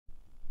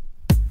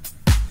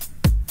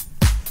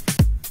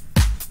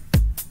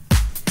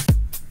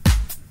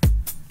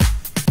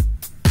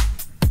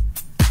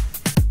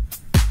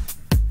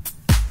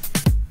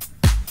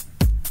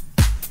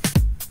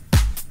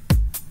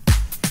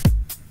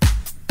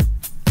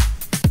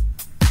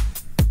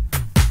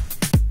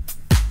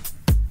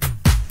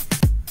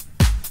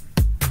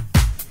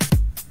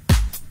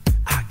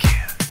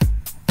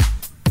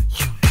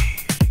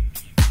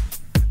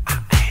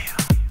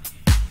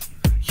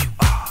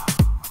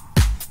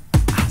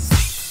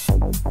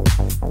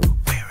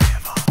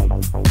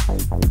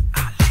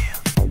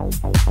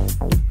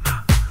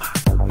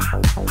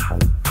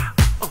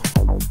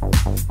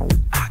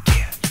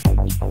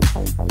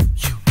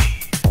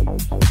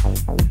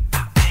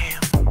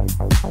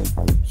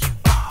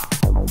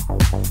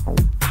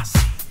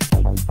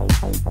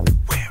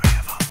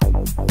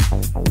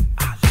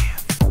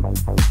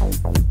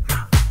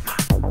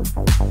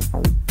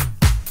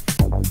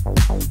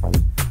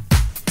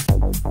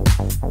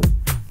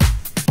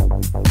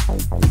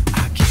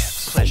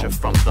Pleasure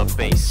from the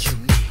base.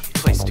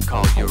 Place to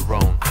call your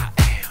own.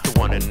 The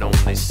one and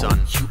only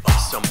son.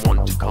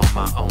 Someone to call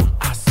my own.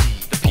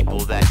 The people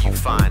that you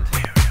find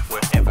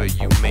wherever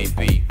you may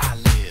be.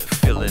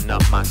 Filling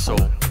up my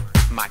soul,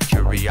 my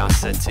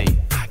curiosity.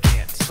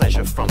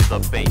 Pleasure from the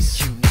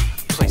base.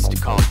 Place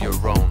to call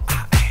your own.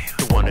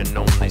 The one and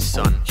only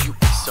son.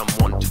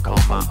 Someone to call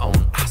my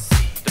own.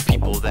 The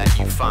people that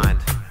you find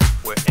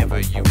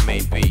wherever you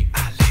may be.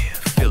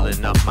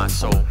 Filling up my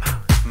soul,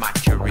 my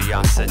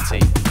curiosity.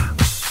 I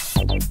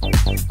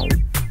get pleasure from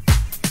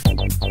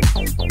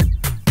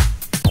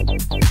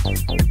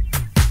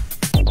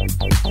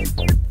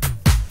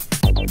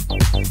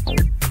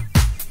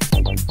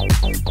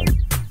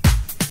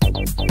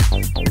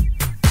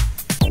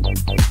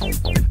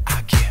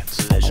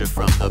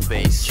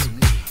the base,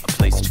 a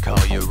place to call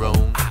your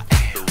own.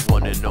 The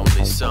one and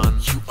only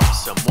son,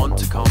 someone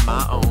to call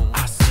my own.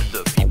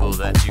 The people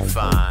that you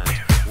find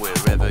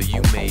wherever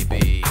you may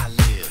be.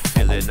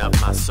 Filling up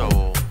my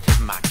soul,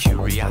 my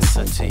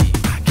curiosity.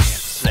 I get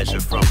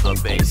pleasure from the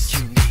base,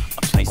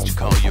 a place to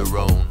call your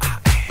own.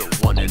 The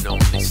one and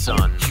only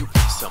son,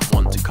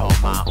 someone to call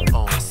my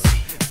own.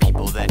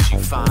 People that you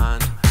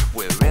find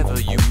wherever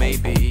you may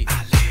be.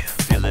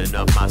 Filling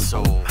up my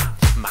soul,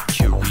 my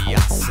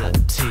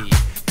curiosity.